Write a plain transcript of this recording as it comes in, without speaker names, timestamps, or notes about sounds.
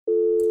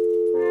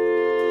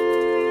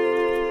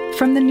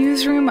From the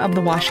newsroom of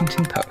The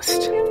Washington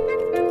Post.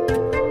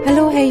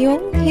 Hallo, Herr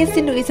Jung. Hier ist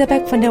die Luisa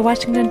Beck von der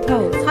Washington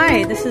Post.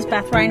 Hi, this is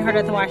Beth Reinhardt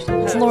at The Washington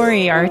Post. It's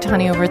Lori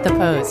Aratani over at The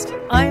Post.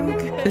 I'm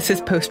good. This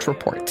is Post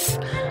Reports.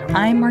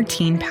 I'm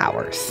Martine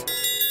Powers.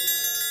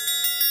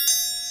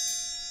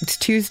 It's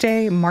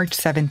Tuesday, March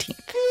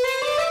 17th.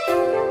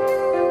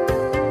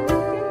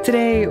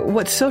 Today,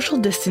 what social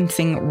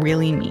distancing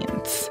really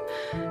means,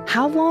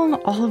 how long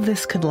all of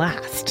this could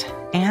last,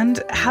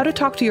 and how to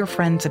talk to your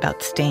friends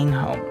about staying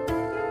home.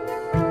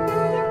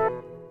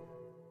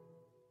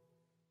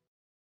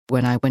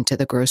 When I went to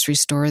the grocery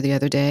store the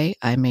other day,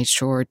 I made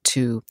sure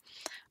to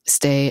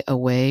stay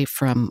away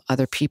from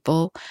other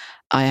people.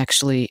 I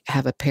actually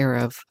have a pair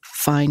of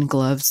fine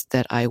gloves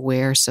that I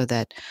wear so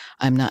that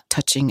I'm not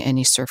touching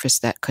any surface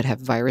that could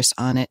have virus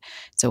on it.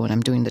 So when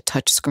I'm doing the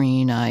touch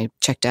screen, I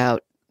checked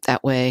out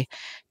that way,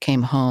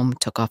 came home,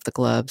 took off the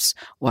gloves,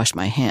 washed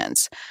my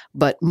hands.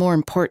 But more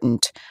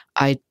important,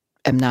 I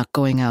am not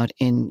going out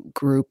in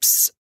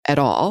groups at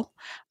all.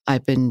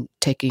 I've been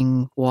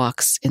taking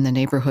walks in the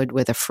neighborhood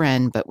with a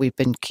friend, but we've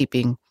been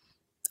keeping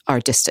our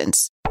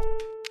distance.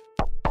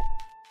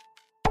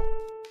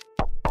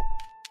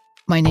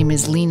 My name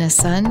is Lena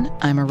Sun.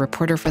 I'm a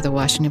reporter for The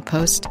Washington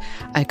Post.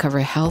 I cover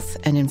health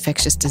and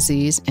infectious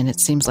disease, and it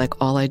seems like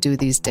all I do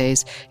these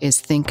days is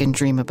think and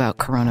dream about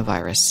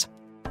coronavirus.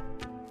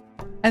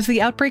 As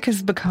the outbreak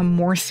has become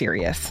more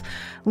serious,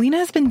 Lena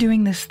has been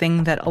doing this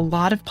thing that a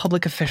lot of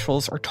public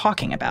officials are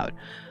talking about: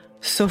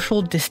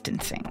 social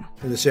distancing.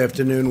 And this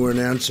afternoon, we're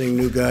announcing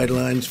new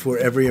guidelines for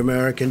every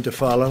American to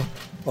follow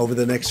over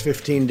the next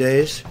 15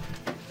 days.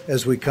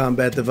 As we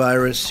combat the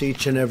virus,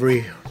 each and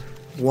every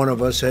one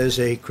of us has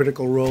a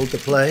critical role to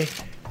play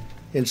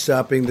in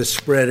stopping the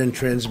spread and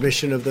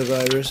transmission of the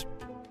virus.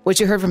 What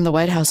you heard from the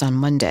White House on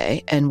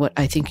Monday, and what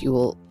I think you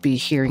will be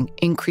hearing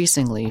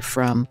increasingly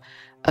from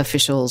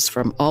officials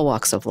from all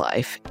walks of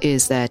life,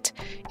 is that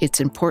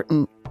it's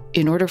important,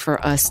 in order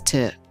for us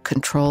to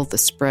control the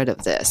spread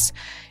of this,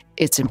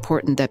 it's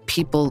important that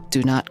people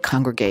do not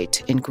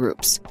congregate in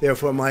groups.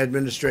 Therefore, my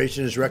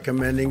administration is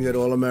recommending that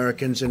all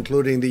Americans,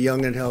 including the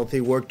young and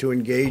healthy, work to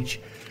engage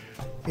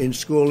in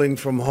schooling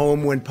from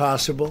home when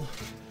possible,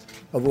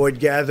 avoid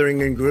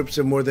gathering in groups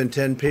of more than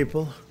 10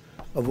 people,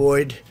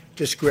 avoid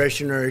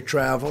discretionary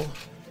travel,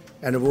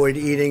 and avoid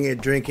eating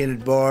and drinking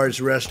at bars,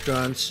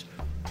 restaurants,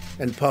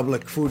 and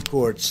public food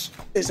courts.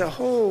 There's a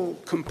whole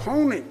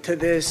component to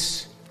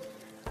this.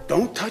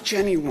 Don't touch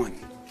anyone.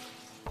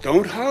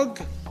 Don't hug.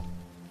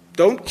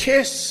 Don't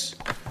kiss.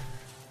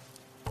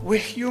 We're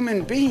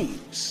human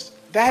beings.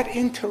 That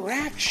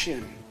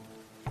interaction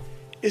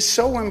is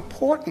so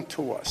important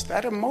to us.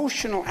 That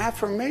emotional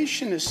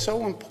affirmation is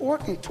so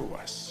important to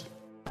us.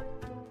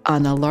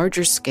 On a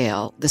larger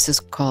scale, this is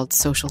called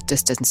social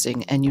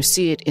distancing, and you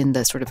see it in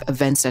the sort of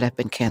events that have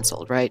been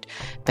canceled, right?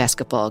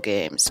 Basketball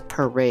games,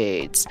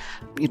 parades,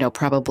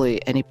 probably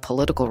any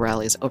political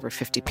rallies over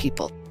 50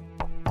 people.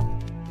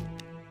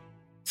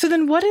 So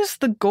then what is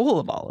the goal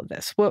of all of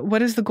this?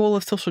 What is the goal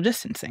of social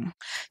distancing?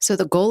 So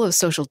the goal of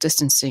social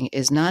distancing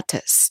is not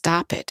to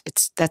stop it.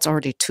 That's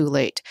already too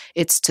late.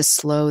 It's to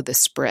slow the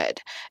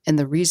spread. And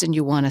the reason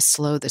you want to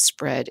slow the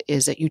spread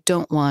is that you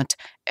don't want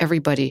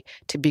everybody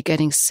to be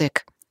getting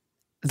sick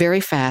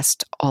very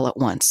fast all at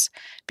once,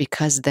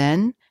 because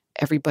then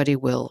everybody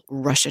will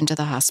rush into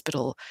the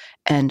hospital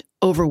and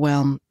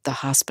overwhelm the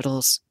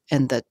hospitals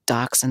and the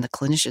docs and the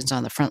clinicians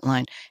on the front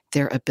line,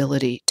 their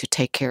ability to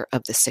take care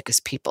of the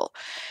sickest people.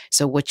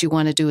 So what you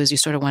want to do is you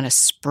sort of want to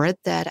spread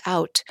that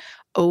out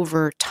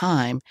over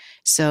time,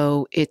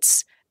 so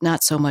it's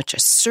not so much a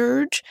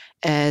surge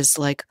as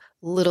like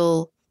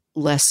little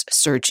less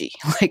surgy,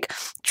 like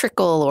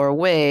trickle or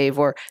wave,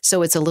 or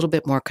so it's a little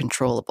bit more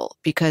controllable.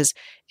 Because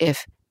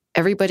if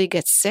everybody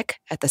gets sick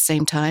at the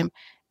same time,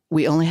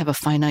 we only have a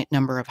finite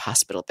number of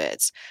hospital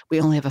beds. We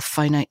only have a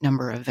finite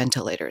number of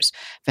ventilators.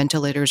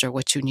 Ventilators are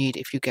what you need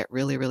if you get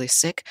really, really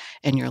sick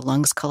and your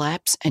lungs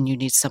collapse and you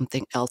need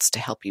something else to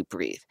help you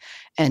breathe.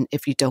 And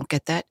if you don't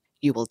get that,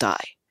 you will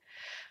die.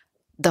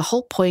 The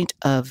whole point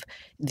of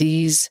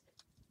these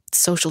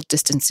social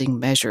distancing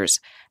measures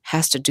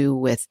has to do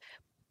with,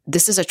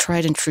 this is a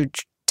tried and true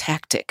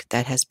tactic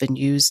that has been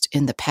used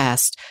in the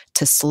past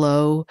to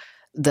slow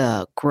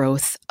the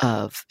growth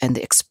of and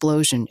the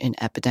explosion in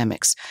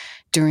epidemics.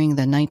 During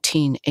the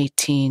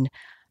 1918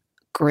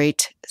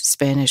 Great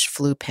Spanish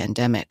Flu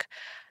pandemic,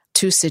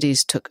 two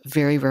cities took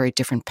very, very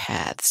different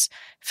paths.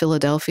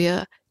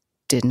 Philadelphia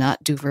did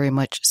not do very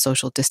much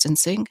social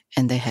distancing,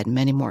 and they had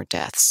many more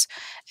deaths.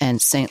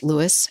 And St.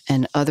 Louis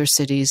and other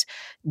cities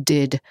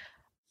did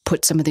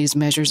put some of these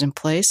measures in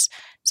place.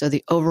 So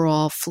the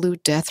overall flu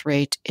death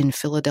rate in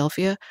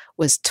Philadelphia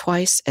was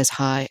twice as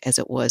high as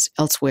it was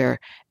elsewhere,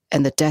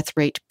 and the death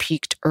rate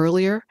peaked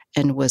earlier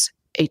and was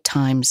 8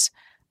 times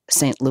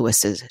St.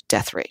 Louis's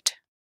death rate.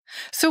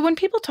 So when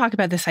people talk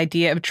about this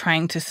idea of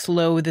trying to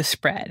slow the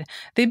spread,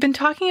 they've been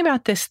talking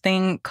about this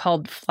thing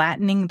called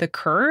flattening the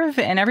curve,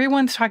 and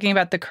everyone's talking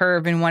about the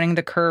curve and wanting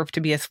the curve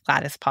to be as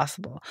flat as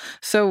possible.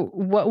 So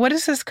what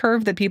is this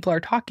curve that people are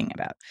talking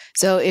about?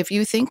 So if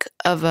you think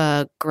of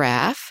a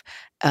graph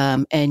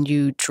and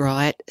you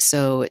draw it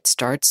so it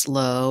starts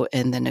low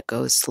and then it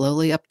goes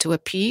slowly up to a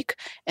peak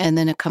and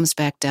then it comes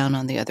back down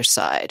on the other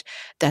side,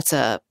 that's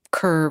a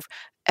curve.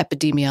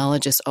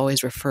 Epidemiologists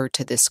always refer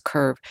to this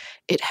curve.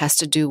 It has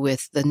to do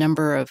with the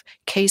number of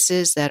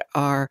cases that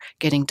are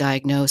getting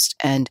diagnosed.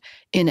 And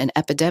in an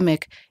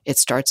epidemic, it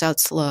starts out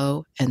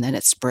slow and then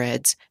it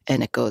spreads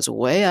and it goes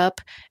way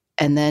up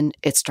and then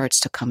it starts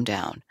to come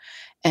down.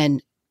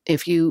 And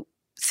if you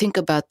think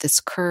about this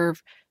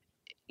curve,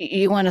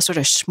 you want to sort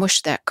of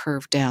smush that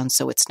curve down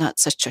so it's not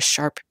such a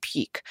sharp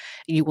peak.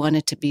 You want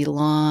it to be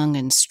long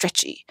and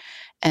stretchy.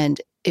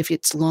 And if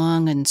it's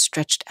long and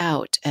stretched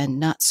out and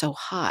not so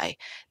high,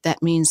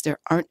 that means there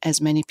aren't as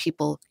many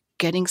people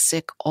getting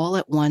sick all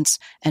at once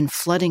and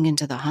flooding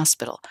into the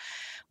hospital.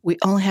 We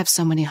only have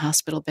so many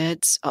hospital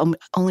beds,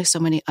 only so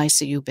many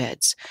ICU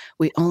beds.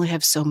 We only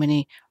have so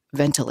many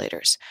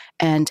ventilators.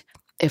 And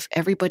if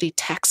everybody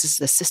taxes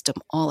the system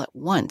all at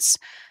once,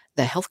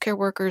 the healthcare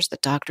workers, the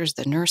doctors,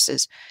 the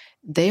nurses,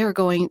 they are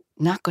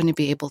not going to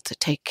be able to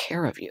take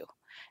care of you.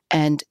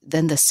 And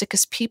then the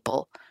sickest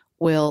people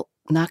will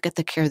not get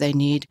the care they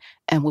need,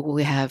 and we will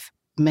have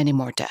many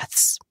more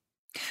deaths.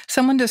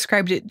 Someone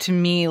described it to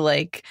me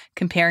like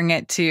comparing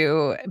it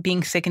to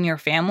being sick in your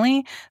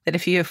family, that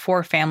if you have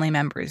 4 family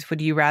members, would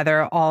you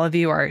rather all of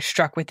you are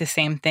struck with the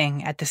same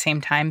thing at the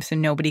same time so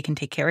nobody can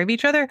take care of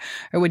each other?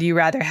 Or would you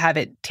rather have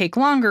it take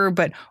longer,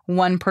 but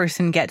one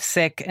person gets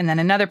sick and then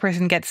another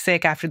person gets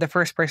sick after the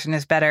first person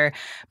is better,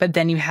 but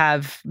then you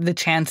have the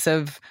chance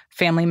of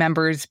family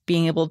members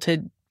being able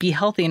to be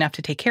healthy enough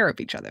to take care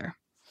of each other?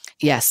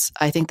 Yes,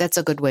 I think that's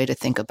a good way to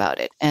think about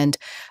it. And,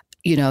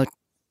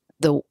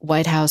 the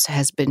White House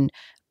has been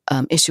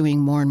issuing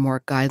more and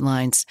more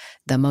guidelines.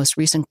 The most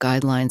recent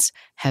guidelines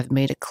have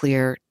made it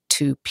clear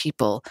to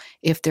people,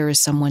 if there is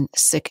someone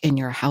sick in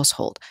your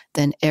household,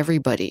 then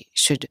everybody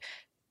should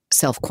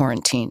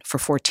self-quarantine for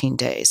 14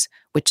 days,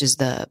 which is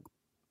the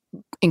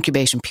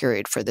incubation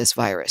period for this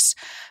virus.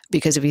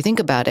 Because if you think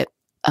about it,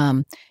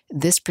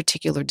 this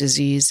particular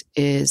disease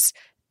is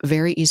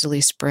very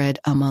easily spread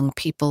among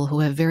people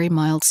who have very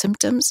mild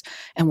symptoms.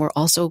 And we're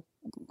also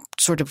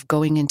sort of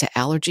going into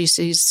allergy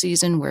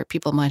season where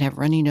people might have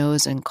runny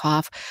nose and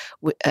cough,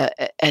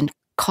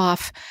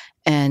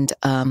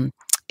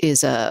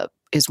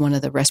 is one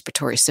of the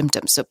respiratory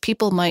symptoms. So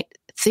people might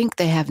think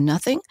they have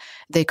nothing.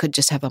 They could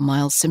just have a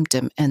mild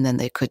symptom and then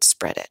they could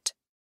spread it.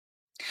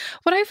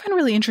 What I find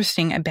really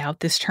interesting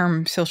about this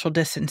term social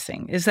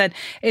distancing is that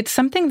it's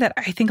something that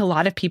I think a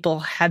lot of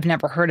people have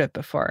never heard of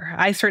before.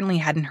 I certainly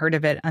hadn't heard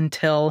of it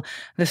until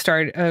the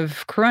start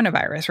of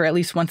coronavirus, or at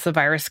least once the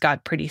virus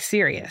got pretty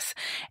serious.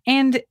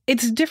 And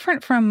it's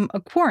different from a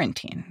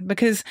quarantine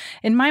because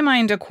in my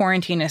mind, a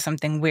quarantine is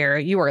something where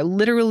you are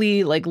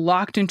literally like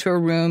locked into a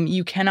room.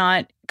 You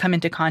cannot come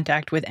into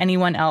contact with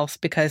anyone else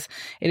because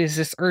it is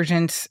this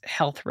urgent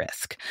health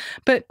risk.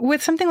 But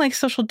with something like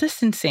social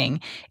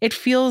distancing, it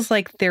feels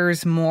like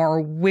there's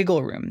more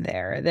wiggle room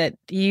there, that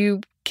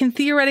you can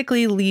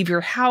theoretically leave your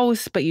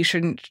house, but you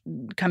shouldn't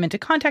come into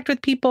contact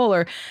with people,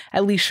 or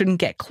at least shouldn't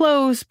get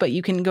close, but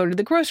you can go to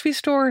the grocery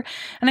store.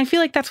 And I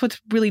feel like that's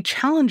what's really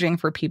challenging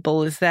for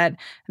people, is that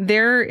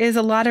there is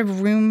a lot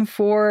of room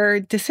for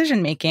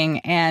decision making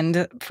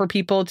and for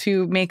people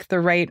to make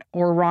the right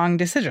or wrong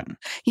decision.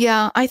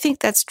 Yeah, I think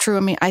that's true. I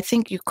mean, I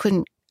think you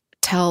couldn't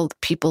tell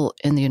people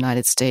in the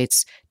United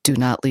States, do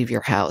not leave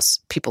your house.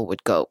 People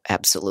would go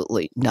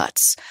absolutely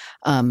nuts.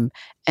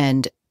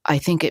 And I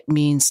think it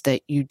means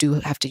that you do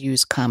have to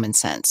use common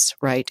sense,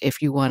 right?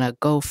 If you want to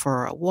go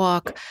for a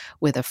walk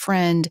with a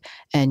friend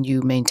and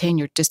you maintain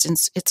your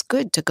distance, it's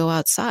good to go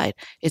outside.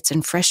 It's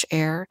in fresh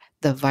air.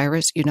 The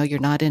virus, you're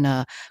not in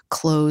a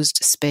closed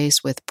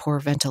space with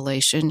poor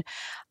ventilation.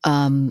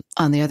 On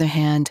the other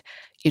hand,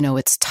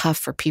 it's tough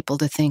for people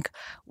to think,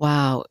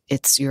 wow,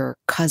 it's your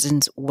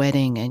cousin's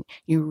wedding and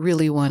you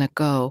really want to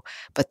go,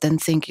 but then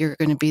think you're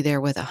going to be there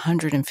with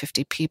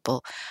 150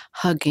 people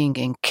hugging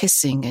and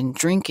kissing and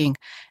drinking,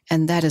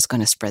 and that is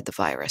going to spread the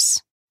virus.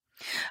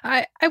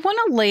 I want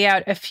to lay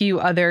out a few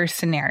other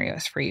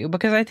scenarios for you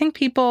because I think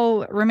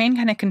people remain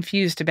kind of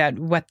confused about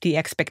what the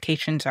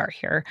expectations are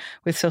here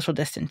with social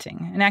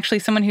distancing. And actually,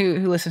 someone who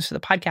listens to the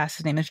podcast,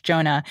 his name is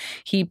Jonah,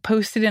 he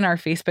posted in our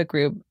Facebook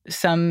group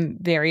some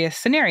various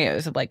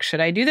scenarios of like,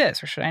 should I do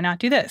this or should I not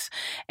do this?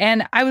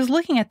 And I was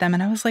looking at them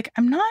and I was like,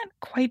 I'm not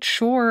quite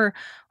sure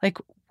like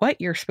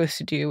what you're supposed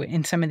to do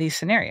in some of these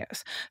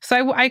scenarios.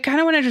 So I kind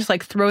of want to just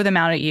like throw them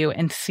out at you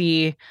and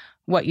see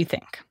what you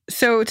think.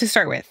 So to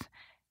start with,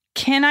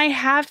 can I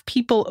have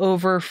people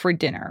over for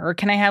dinner, or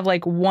can I have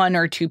like 1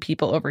 or 2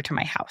 people over to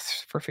my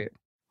house for food?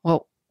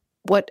 Well,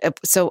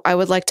 So I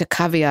would like to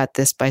caveat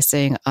this by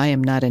saying I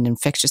am not an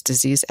infectious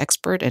disease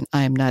expert and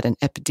I am not an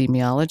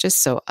epidemiologist.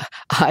 So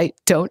I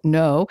don't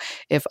know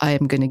if I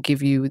am going to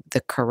give you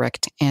the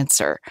correct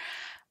answer.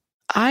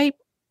 I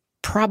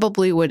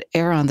probably would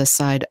err on the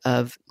side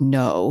of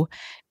no,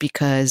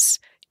 because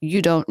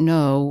you don't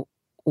know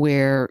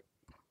where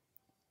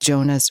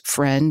Jonah's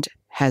friend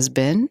has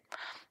been,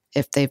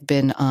 if they've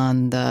been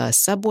on the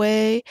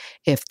subway,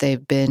 if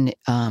they've been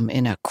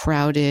in a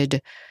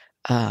crowded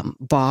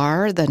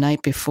bar the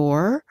night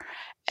before,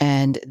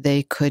 and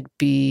they could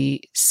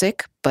be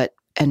sick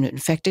and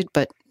infected,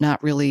 but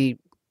not really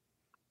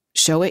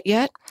show it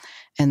yet.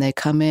 And they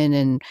come in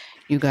and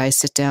you guys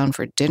sit down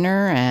for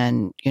dinner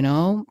and,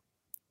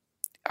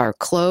 are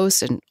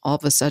close, and all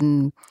of a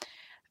sudden,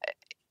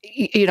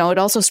 it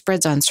also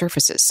spreads on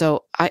surfaces.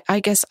 So I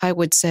guess I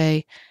would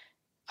say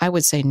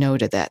no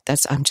to that.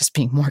 I'm just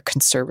being more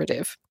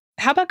conservative.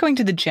 How about going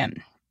to the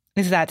gym?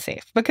 Is that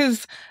safe?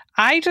 Because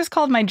I just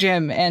called my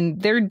gym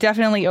and they're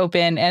definitely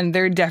open and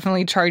they're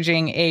definitely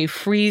charging a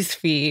freeze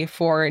fee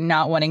for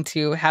not wanting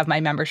to have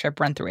my membership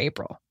run through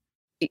April.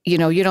 You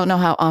don't know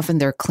how often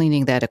they're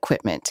cleaning that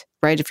equipment,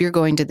 right? If you're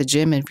going to the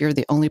gym and if you're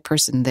the only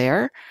person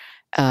there,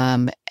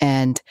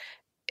 and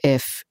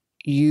if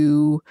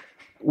you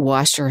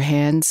wash your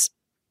hands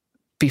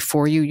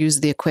before you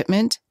use the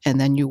equipment and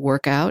then you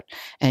work out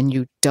and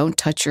you don't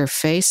touch your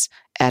face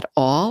at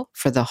all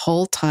for the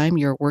whole time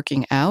you're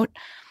working out,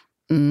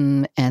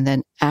 and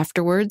then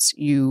afterwards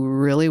you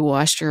really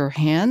wash your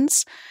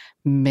hands,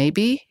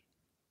 maybe.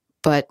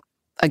 But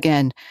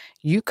again,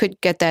 you could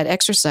get that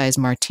exercise,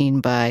 Martine,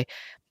 by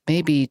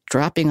maybe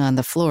dropping on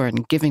the floor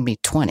and giving me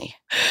 20.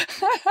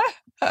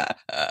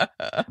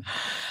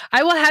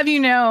 I will have you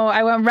know,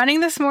 I went running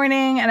this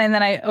morning, and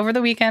then over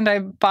the weekend, I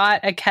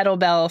bought a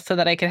kettlebell so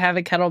that I could have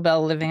a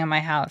kettlebell living in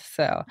my house.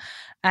 So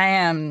I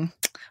am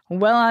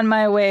well on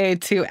my way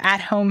to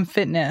at-home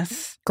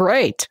fitness.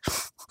 Great.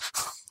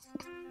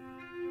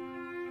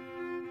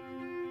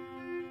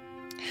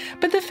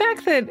 But the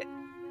fact that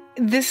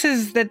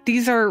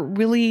these are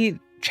really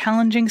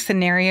challenging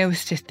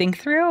scenarios to think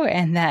through,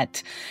 and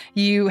that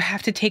you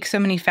have to take so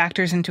many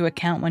factors into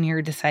account when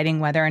you're deciding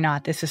whether or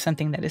not this is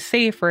something that is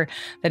safe or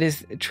that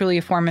is truly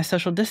a form of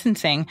social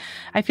distancing,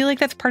 I feel like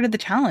that's part of the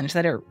challenge,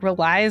 that it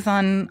relies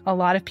on a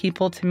lot of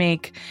people to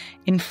make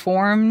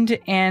informed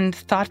and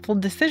thoughtful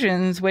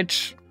decisions,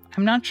 which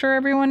I'm not sure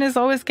everyone is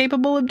always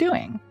capable of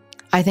doing.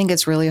 I think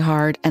it's really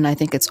hard, and I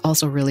think it's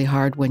also really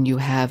hard when you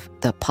have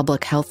the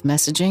public health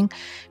messaging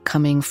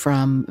coming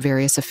from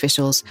various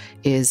officials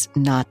is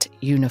not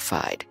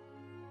unified.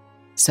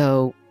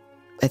 So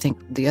I think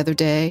the other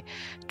day,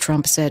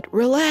 Trump said,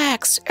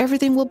 relax,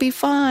 everything will be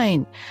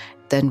fine.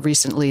 Then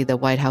recently, the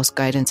White House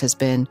guidance has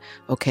been,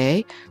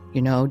 okay,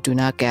 do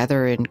not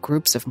gather in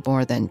groups of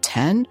more than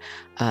 10.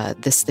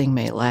 This thing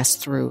may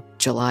last through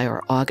July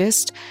or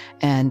August.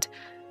 And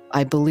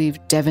I believe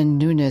Devin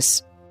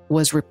Nunes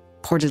was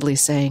reportedly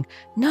saying,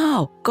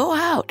 no, go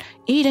out,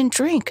 eat and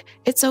drink.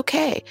 It's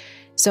okay.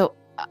 So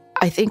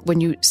I think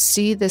when you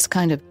see this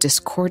kind of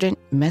discordant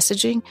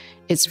messaging,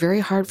 it's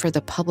very hard for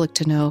the public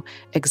to know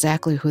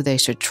exactly who they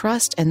should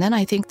trust. And then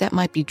I think that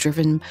might be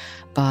driven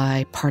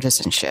by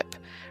partisanship,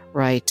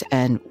 right?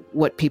 And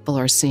what people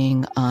are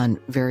seeing on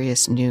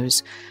various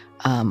news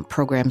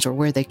programs or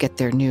where they get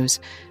their news.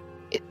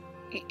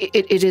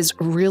 It is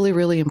really,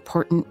 really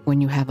important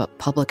when you have a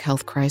public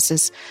health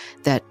crisis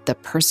that the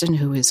person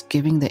who is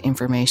giving the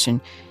information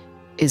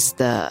is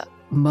the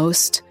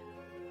most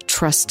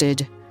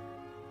trusted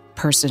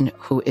person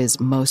who is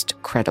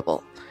most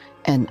credible.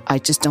 And I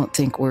just don't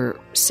think we're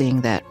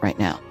seeing that right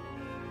now.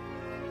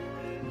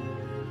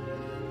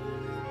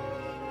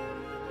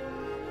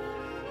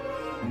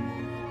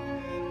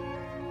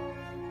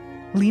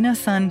 Lena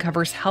Sun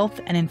covers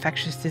health and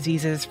infectious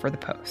diseases for The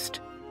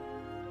Post.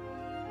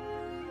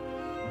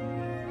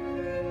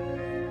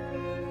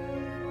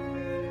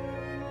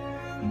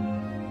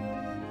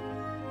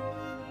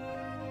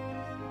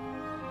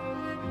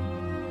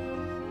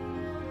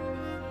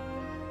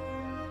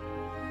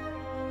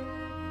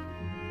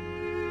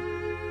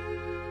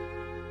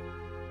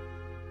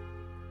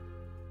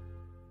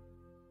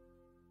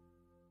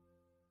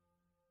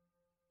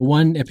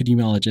 One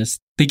epidemiologist,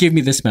 they gave me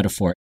this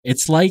metaphor.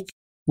 It's like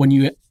when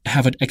you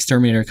have an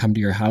exterminator come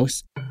to your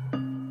house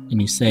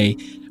and you say,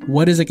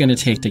 what is it going to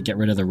take to get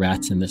rid of the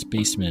rats in this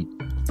basement?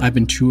 I've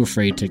been too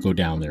afraid to go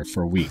down there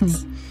for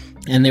weeks.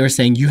 And they were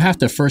saying, you have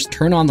to first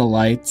turn on the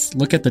lights,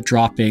 look at the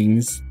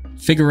droppings,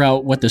 figure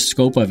out what the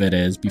scope of it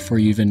is before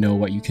you even know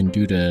what you can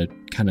do to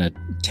kind of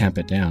tamp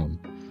it down.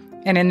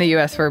 And in the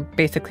U.S., we're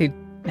basically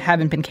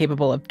haven't been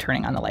capable of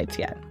turning on the lights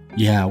yet.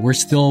 Yeah, we're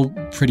still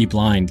pretty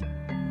blind.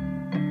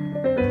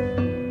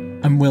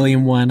 I'm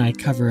William Wen. I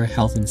cover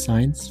health and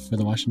science for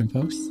the Washington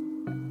Post.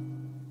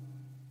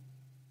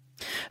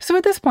 So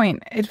at this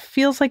point, it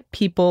feels like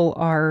people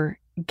are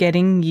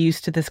getting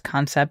used to this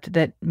concept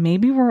that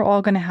maybe we're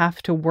all going to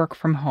have to work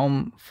from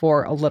home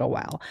for a little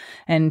while.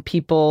 And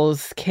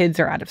people's kids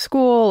are out of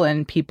school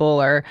and people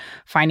are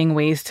finding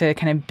ways to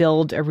kind of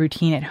build a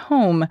routine at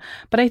home.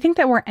 But I think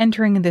that we're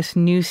entering this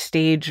new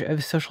stage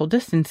of social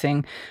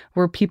distancing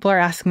where people are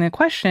asking the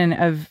question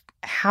of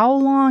how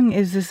long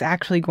is this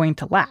actually going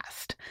to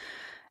last?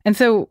 And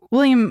so,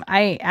 William,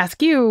 I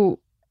ask you,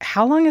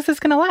 how long is this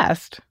going to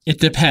last? It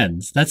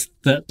depends. That's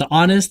the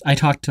honest. I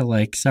talked to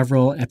like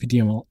several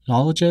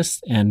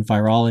epidemiologists and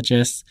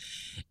virologists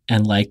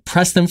and like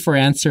pressed them for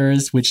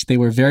answers, which they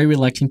were very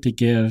reluctant to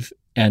give.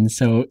 And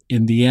so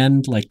in the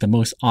end, like the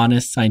most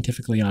honest,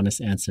 scientifically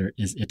honest answer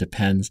is it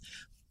depends.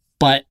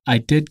 But I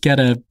did get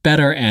a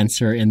better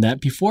answer in that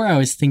before I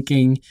was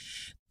thinking,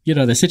 you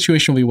know, the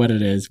situation will be what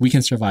it is. We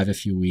can survive a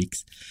few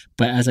weeks.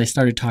 But as I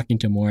started talking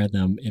to more of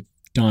them, it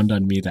dawned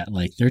on me that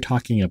like they're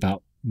talking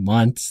about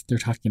months. They're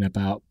talking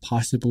about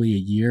possibly a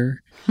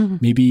year,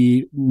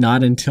 maybe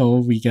not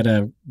until we get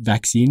a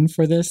vaccine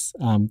for this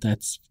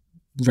that's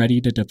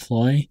ready to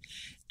deploy.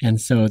 And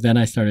so then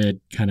I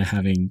started kind of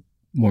having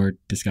more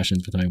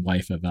discussions with my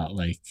wife about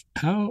like,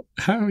 how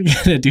are we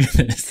going to do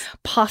this?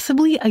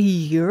 Possibly a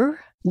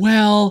year?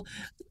 Well,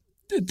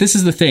 this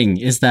is the thing,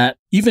 is that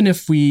even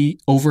if we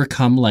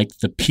overcome like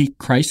the peak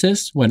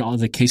crisis when all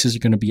the cases are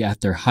going to be at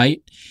their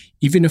height,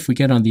 even if we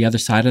get on the other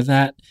side of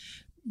that,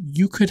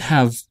 you could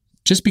have,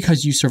 just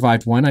because you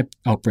survived one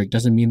outbreak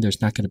doesn't mean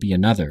there's not going to be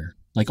another.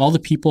 Like all the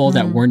people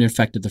that weren't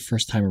infected the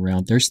first time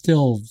around, they're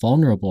still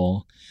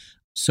vulnerable.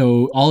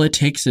 So all it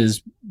takes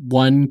is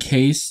one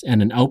case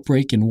and an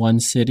outbreak in one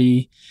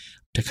city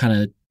to kind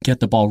of get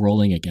the ball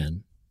rolling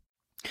again.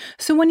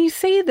 So when you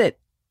say that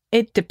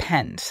it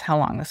depends how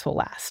long this will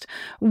last,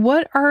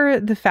 what are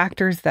the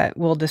factors that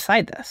will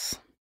decide this?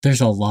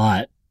 There's a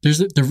lot.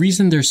 The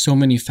reason there's so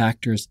many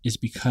factors is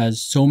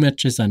because so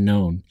much is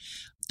unknown.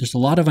 There's a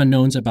lot of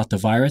unknowns about the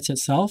virus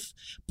itself,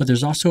 but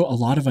there's also a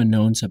lot of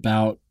unknowns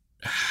about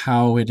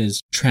how it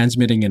is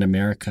transmitting in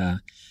America.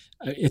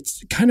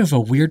 It's kind of a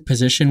weird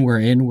position we're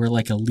in. We're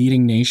like a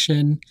leading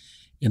nation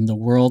in the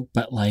world,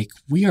 but like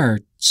we are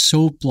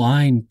so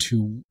blind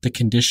to the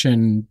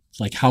condition,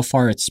 like how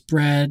far it's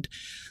spread,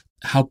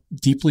 how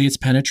deeply it's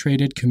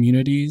penetrated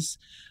communities.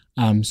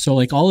 So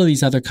like all of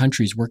these other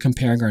countries, we're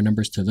comparing our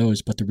numbers to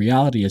those, but the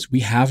reality is we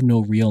have no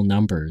real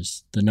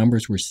numbers. The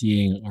numbers we're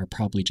seeing are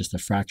probably just a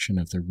fraction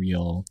of the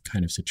real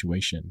kind of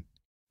situation.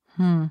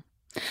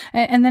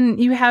 And then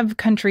you have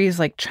countries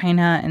like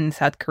China and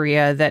South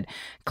Korea that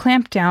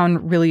clamped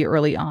down really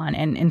early on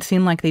and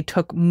seemed like they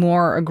took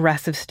more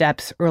aggressive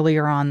steps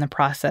earlier on in the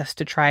process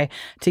to try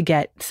to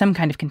get some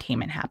kind of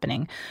containment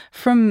happening.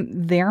 From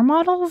their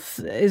models,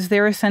 is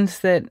there a sense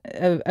that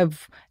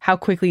of how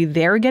quickly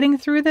they're getting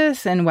through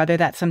this and whether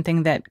that's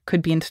something that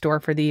could be in store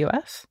for the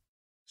U.S.?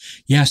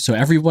 Yeah, so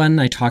everyone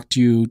I talked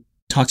to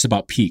talks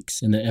about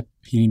peaks in the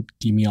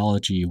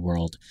epidemiology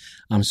world.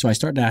 So I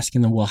started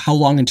asking them, well, how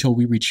long until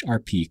we reach our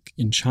peak?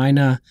 In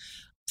China,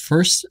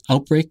 first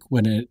outbreak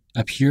when it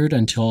appeared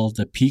until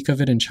the peak of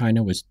it in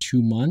China was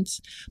 2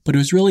 months, but it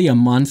was really a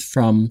month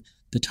from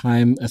the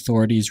time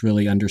authorities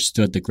really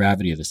understood the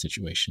gravity of the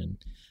situation.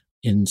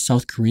 In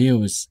South Korea, it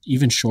was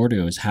even shorter.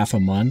 It was half a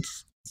month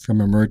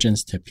from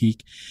emergence to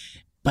peak.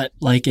 But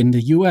like in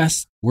the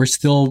US, we're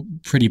still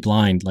pretty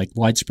blind. Like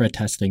widespread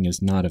testing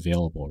is not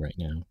available right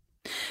now.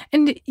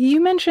 And you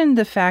mentioned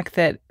the fact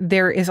that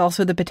there is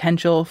also the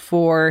potential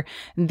for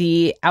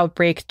the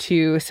outbreak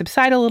to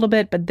subside a little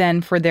bit, but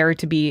then for there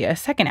to be a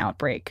second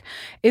outbreak.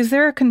 Is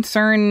there a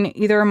concern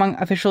either among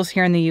officials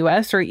here in the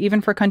U.S. or even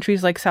for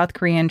countries like South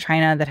Korea and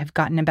China that have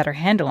gotten a better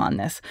handle on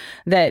this,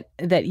 that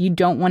you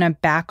don't want to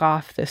back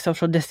off the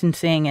social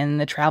distancing and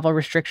the travel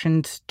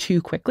restrictions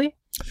too quickly?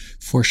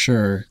 For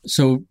sure.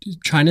 So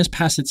China's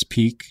past its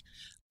peak.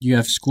 You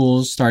have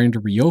schools starting to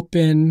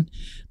reopen.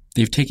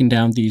 They've taken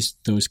down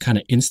those kind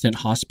of instant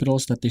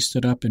hospitals that they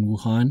stood up in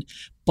Wuhan.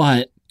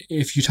 But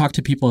if you talk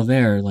to people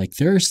there, like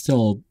there are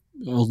still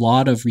a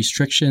lot of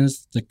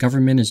restrictions. The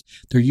government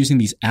they're using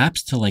these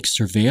apps to like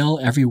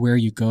surveil everywhere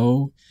you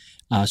go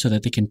so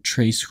that they can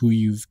trace who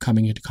you've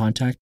coming into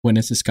contact when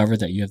it's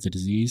discovered that you have the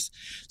disease.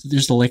 So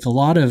there's like a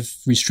lot of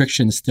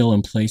restrictions still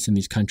in place in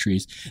these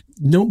countries,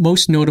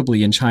 most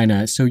notably in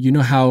China. So you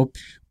know how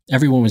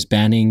everyone was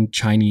banning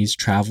Chinese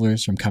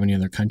travelers from coming to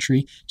their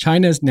country?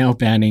 China is now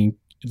banning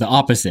the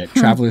opposite,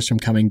 travelers from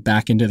coming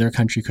back into their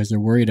country because they're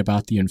worried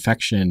about the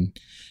infection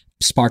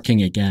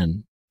sparking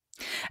again.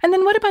 And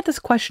then what about this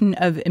question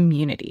of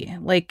immunity?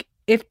 Like,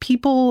 if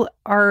people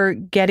are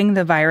getting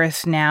the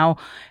virus now,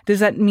 does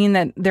that mean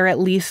that they're at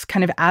least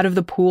kind of out of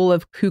the pool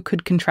of who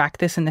could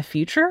contract this in the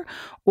future?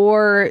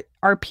 Or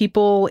are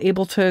people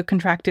able to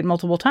contract it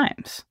multiple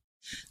times?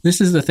 This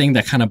is the thing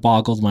that kind of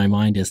boggled my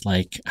mind, is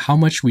like how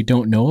much we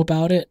don't know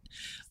about it.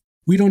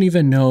 We don't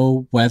even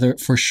know whether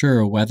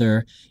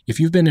if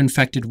you've been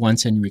infected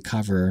once and you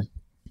recover,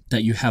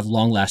 that you have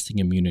long-lasting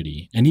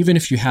immunity. And even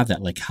if you have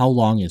that, like how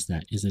long is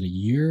that? Is it a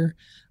year,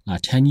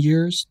 10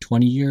 years,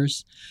 20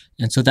 years?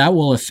 And so that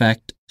will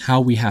affect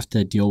how we have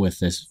to deal with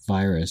this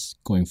virus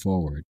going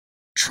forward.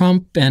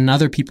 Trump and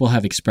other people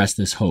have expressed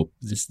this hope,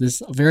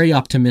 this very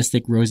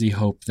optimistic, rosy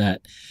hope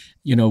that,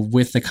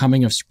 with the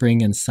coming of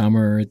spring and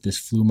summer, this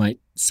flu might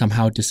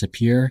somehow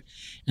disappear.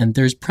 And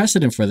there's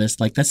precedent for this.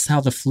 Like, that's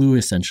how the flu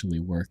essentially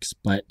works.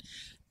 But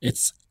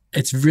it's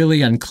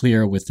really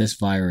unclear with this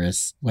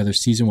virus whether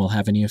season will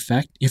have any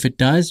effect. If it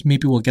does,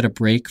 maybe we'll get a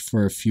break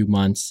for a few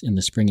months in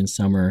the spring and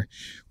summer.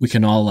 We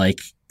can all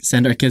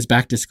send our kids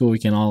back to school. We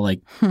can all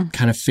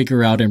kind of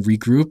figure out and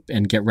regroup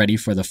and get ready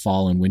for the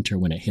fall and winter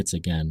when it hits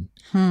again.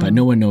 But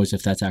no one knows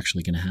if that's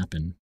actually going to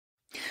happen.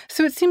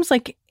 So it seems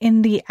like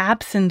in the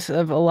absence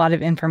of a lot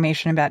of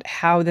information about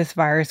how this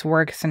virus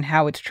works and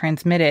how it's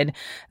transmitted,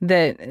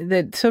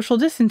 that social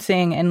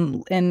distancing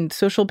and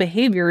social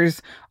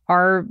behaviors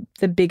are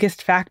the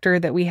biggest factor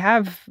that we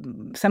have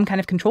some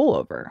kind of control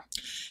over.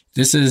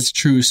 This is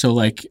true.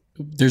 So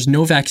there's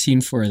no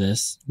vaccine for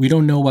this. We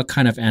don't know what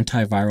kind of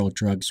antiviral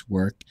drugs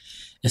work.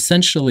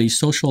 Essentially,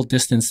 social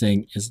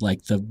distancing is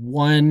the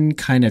one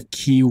kind of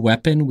key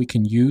weapon we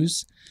can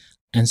use.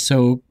 And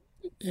so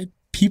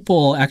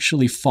people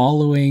actually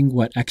following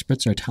what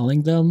experts are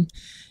telling them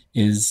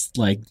is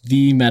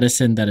the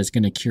medicine that is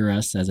going to cure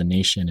us as a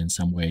nation in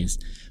some ways.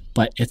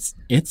 But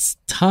it's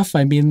tough.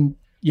 I mean,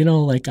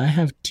 I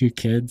have 2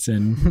 kids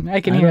and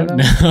I can hear them.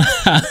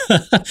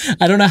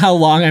 I don't know how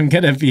long I'm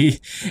going to be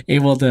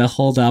able to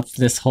hold up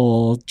this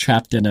whole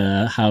trapped in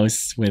a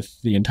house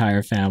with the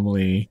entire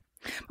family.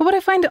 But what I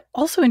find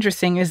also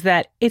interesting is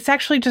that it's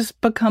actually just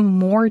become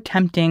more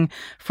tempting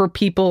for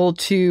people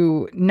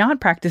to not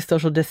practice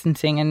social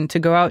distancing and to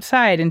go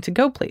outside and to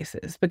go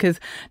places, because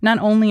not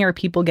only are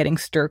people getting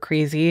stir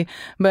crazy,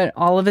 but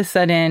all of a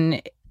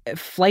sudden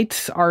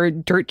flights are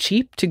dirt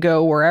cheap to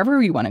go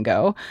wherever you want to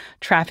go.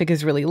 Traffic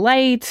is really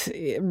light.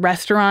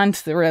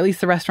 Restaurants, or at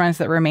least the restaurants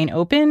that remain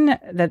open,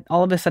 that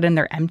all of a sudden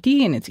they're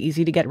empty and it's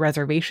easy to get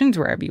reservations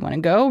wherever you want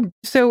to go.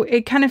 So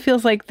it kind of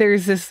feels like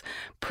there's this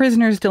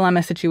prisoner's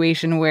dilemma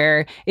situation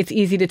where it's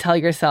easy to tell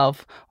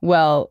yourself,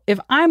 well,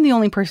 if I'm the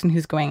only person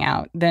who's going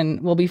out, then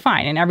we'll be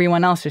fine and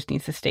everyone else just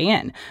needs to stay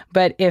in.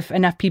 But if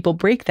enough people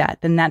break that,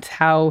 then that's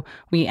how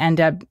we end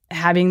up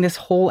having this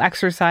whole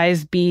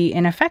exercise be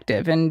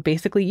ineffective and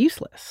basically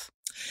useless.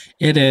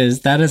 It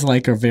is. That is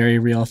a very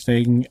real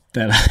thing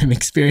that I'm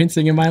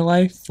experiencing in my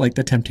life,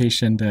 the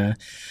temptation to,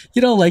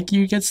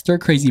 you get stir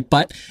crazy.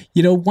 But,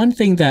 one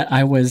thing that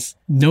I was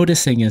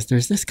noticing is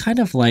there's this kind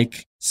of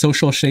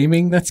social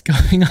shaming that's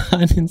going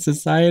on in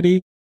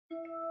society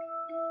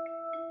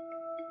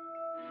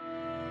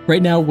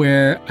right now,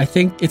 where I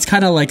think it's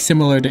kind of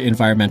similar to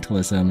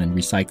environmentalism and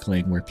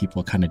recycling, where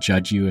people kind of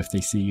judge you if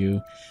they see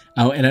you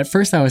out. And at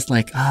first I was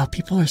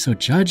people are so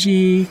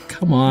judgy.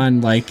 Come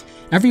on.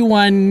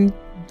 Everyone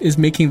is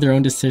making their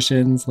own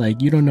decisions.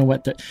 You don't know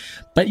what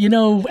but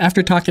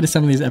after talking to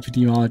some of these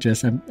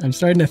epidemiologists, I'm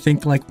starting to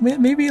think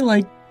maybe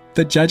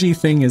the judgy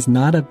thing is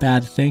not a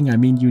bad thing. I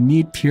mean, you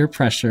need peer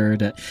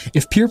pressure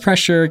if peer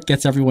pressure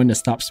gets everyone to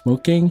stop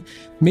smoking,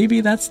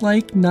 maybe that's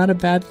not a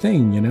bad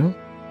thing,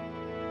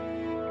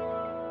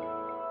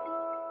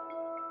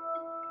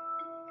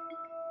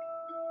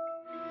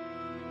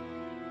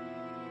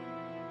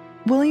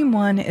 William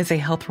Won is a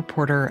health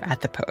reporter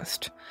at The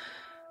Post.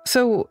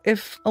 So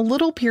if a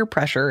little peer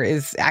pressure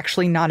is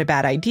actually not a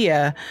bad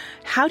idea,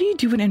 how do you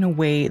do it in a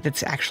way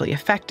that's actually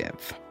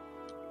effective?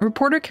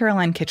 Reporter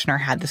Caroline Kitchener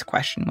had this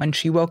question when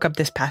she woke up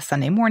this past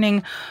Sunday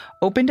morning,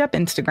 opened up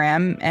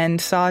Instagram, and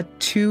saw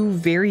 2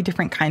 very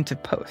different kinds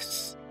of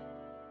posts.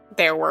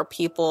 There were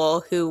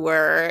people who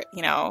were,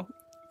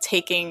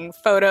 taking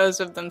photos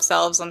of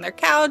themselves on their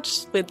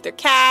couch with their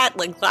cat,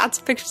 lots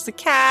of pictures of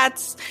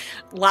cats,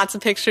 lots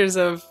of pictures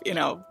of,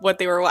 what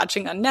they were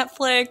watching on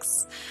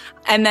Netflix.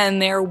 And then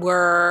there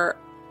were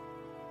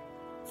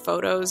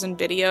photos and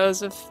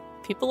videos of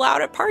people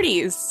out at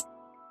parties.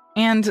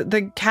 And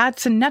the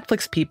cats and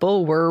Netflix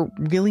people were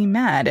really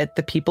mad at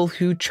the people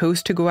who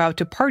chose to go out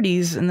to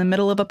parties in the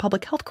middle of a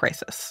public health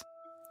crisis.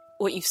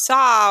 What you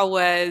saw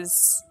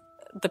was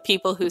the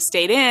people who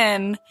stayed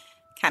in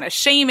kind of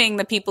shaming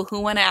the people who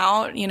went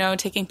out,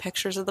 taking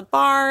pictures of the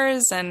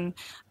bars and,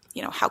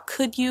 how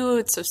could you?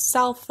 It's so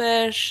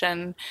selfish.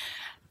 And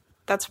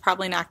that's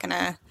probably not going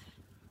to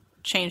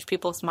change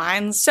people's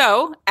minds.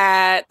 So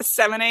at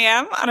 7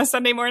 a.m. on a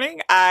Sunday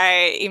morning,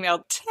 I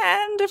emailed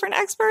 10 different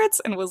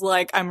experts and was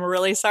I'm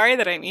really sorry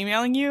that I'm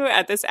emailing you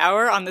at this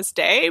hour on this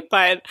day,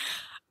 but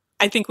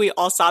I think we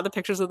all saw the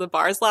pictures of the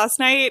bars last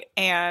night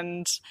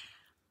and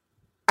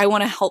I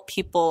want to help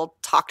people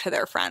talk to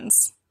their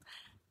friends.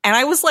 And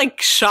I was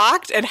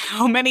shocked at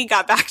how many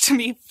got back to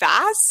me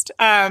fast.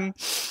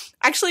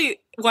 Actually,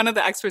 one of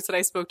the experts that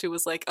I spoke to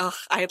was I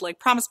had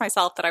promised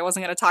myself that I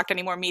wasn't going to talk to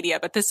any more media,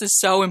 but this is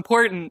so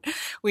important.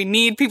 We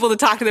need people to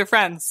talk to their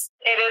friends.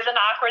 It is an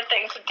awkward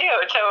thing to do,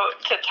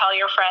 to tell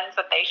your friends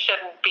that they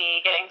shouldn't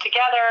be getting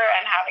together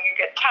and having a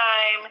good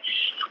time.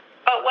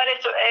 But what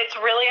it's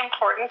really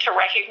important to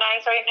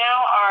recognize right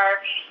now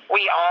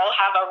we all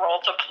have a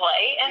role to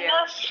play in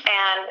this,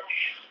 and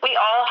we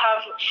all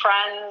have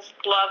friends,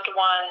 loved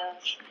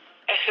ones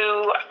who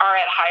are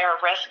at higher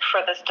risk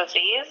for this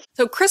disease.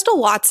 So Crystal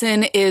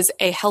Watson is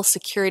a health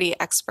security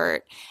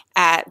expert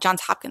at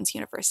Johns Hopkins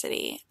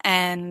University.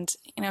 And,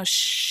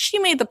 she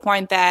made the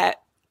point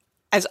that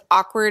as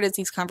awkward as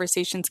these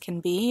conversations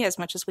can be, as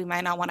much as we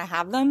might not want to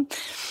have them,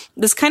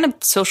 this kind of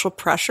social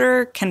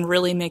pressure can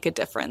really make a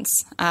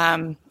difference.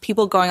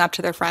 People going up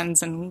to their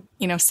friends and,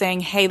 saying,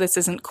 hey, this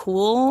isn't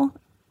cool,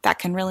 that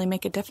can really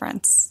make a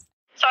difference.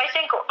 So I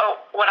think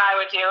what I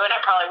would do, and I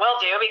probably will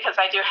do because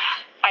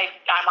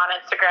I'm on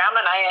Instagram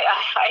and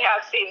I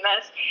have seen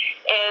this,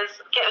 is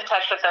get in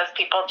touch with those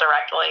people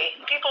directly.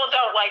 People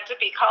don't like to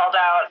be called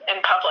out in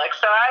public.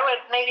 So I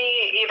would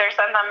maybe either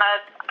send them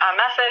a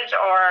message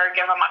or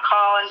give them a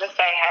call and just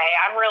say, hey,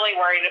 I'm really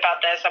worried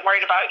about this. I'm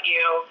worried about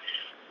you.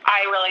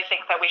 I really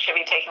think that we should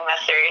be taking this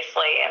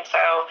seriously. And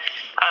so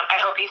I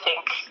hope you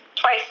think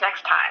twice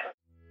next time.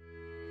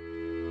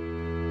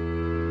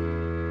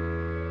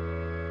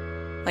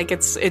 Like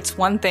it's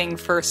one thing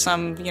for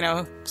some,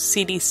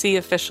 CDC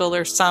official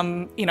or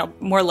some,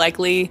 more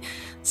likely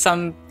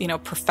some,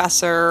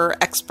 professor,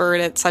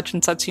 expert at such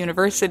and such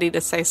university to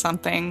say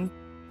something.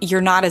 You're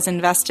not as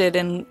invested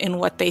in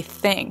what they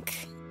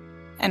think.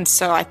 And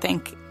so I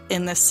think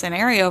in this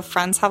scenario,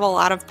 friends have a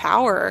lot of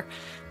power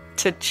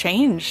to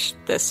change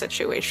this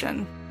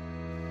situation.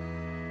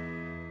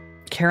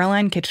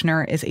 Caroline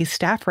Kitchener is a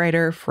staff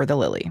writer for The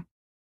Lily.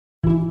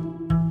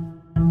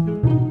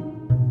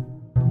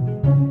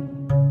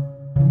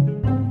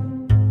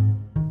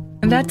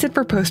 That's it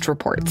for Post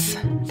Reports.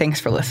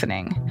 Thanks for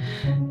listening.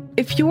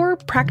 If you're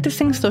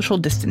practicing social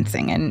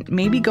distancing and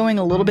maybe going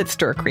a little bit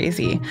stir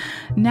crazy,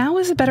 now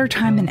is a better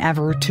time than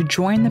ever to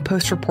join the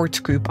Post Reports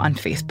group on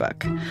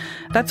Facebook.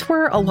 That's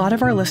where a lot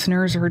of our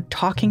listeners are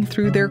talking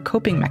through their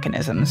coping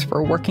mechanisms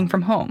for working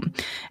from home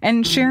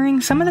and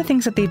sharing some of the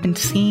things that they've been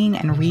seeing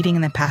and reading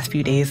in the past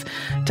few days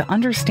to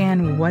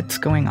understand what's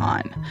going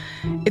on.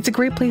 It's a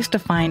great place to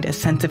find a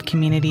sense of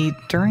community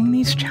during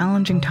these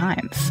challenging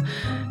times.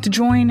 To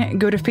join,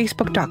 go to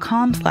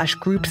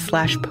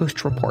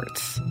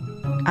facebook.com/group/postreports.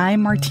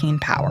 I'm Martine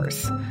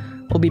Powers.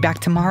 We'll be back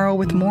tomorrow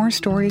with more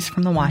stories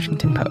from the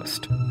Washington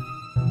Post.